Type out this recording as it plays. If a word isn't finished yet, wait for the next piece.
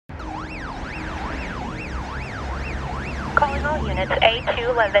all units,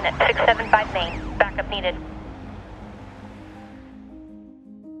 A211 at 675 Main. Backup needed.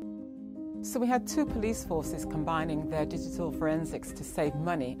 So we had two police forces combining their digital forensics to save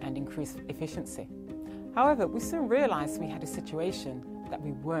money and increase efficiency. However, we soon realised we had a situation that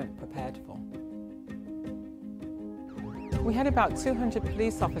we weren't prepared for. We had about 200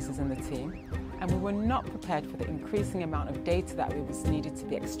 police officers in the team, and we were not prepared for the increasing amount of data that was needed to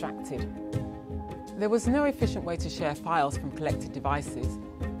be extracted. There was no efficient way to share files from collected devices,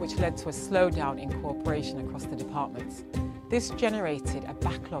 which led to a slowdown in cooperation across the departments. This generated a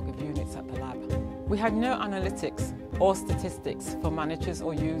backlog of units at the lab. We had no analytics or statistics for managers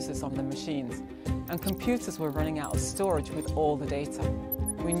or users on the machines, and computers were running out of storage with all the data.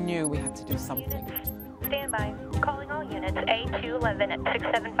 We knew we had to do something. Stand by. Calling all units, A211 at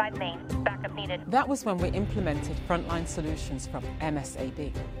 675 Main. Backup needed. That was when we implemented Frontline solutions from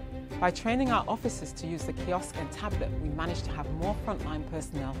MSAB. By training our officers to use the kiosk and tablet, we managed to have more frontline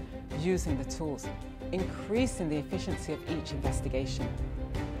personnel using the tools, increasing the efficiency of each investigation.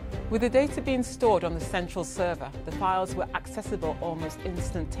 With the data being stored on the central server, the files were accessible almost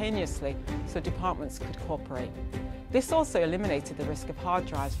instantaneously so departments could cooperate. This also eliminated the risk of hard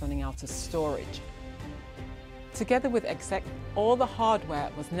drives running out of storage. Together with exec, all the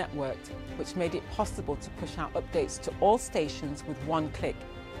hardware was networked, which made it possible to push out updates to all stations with one click,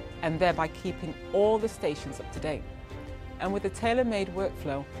 and thereby keeping all the stations up to date. And with a tailor-made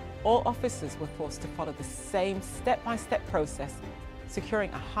workflow, all officers were forced to follow the same step-by-step process,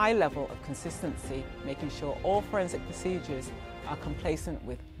 securing a high level of consistency, making sure all forensic procedures are complacent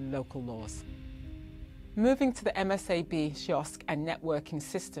with local laws. Moving to the MSAB kiosk and networking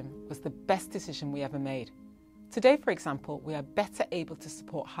system was the best decision we ever made. Today, for example, we are better able to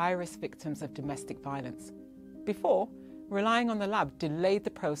support high-risk victims of domestic violence. Before, relying on the lab delayed the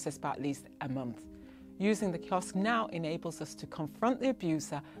process by at least a month. Using the kiosk now enables us to confront the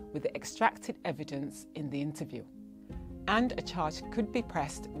abuser with the extracted evidence in the interview. And a charge could be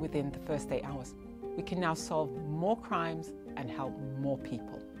pressed within the first 8 hours. We can now solve more crimes and help more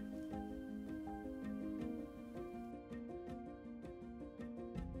people.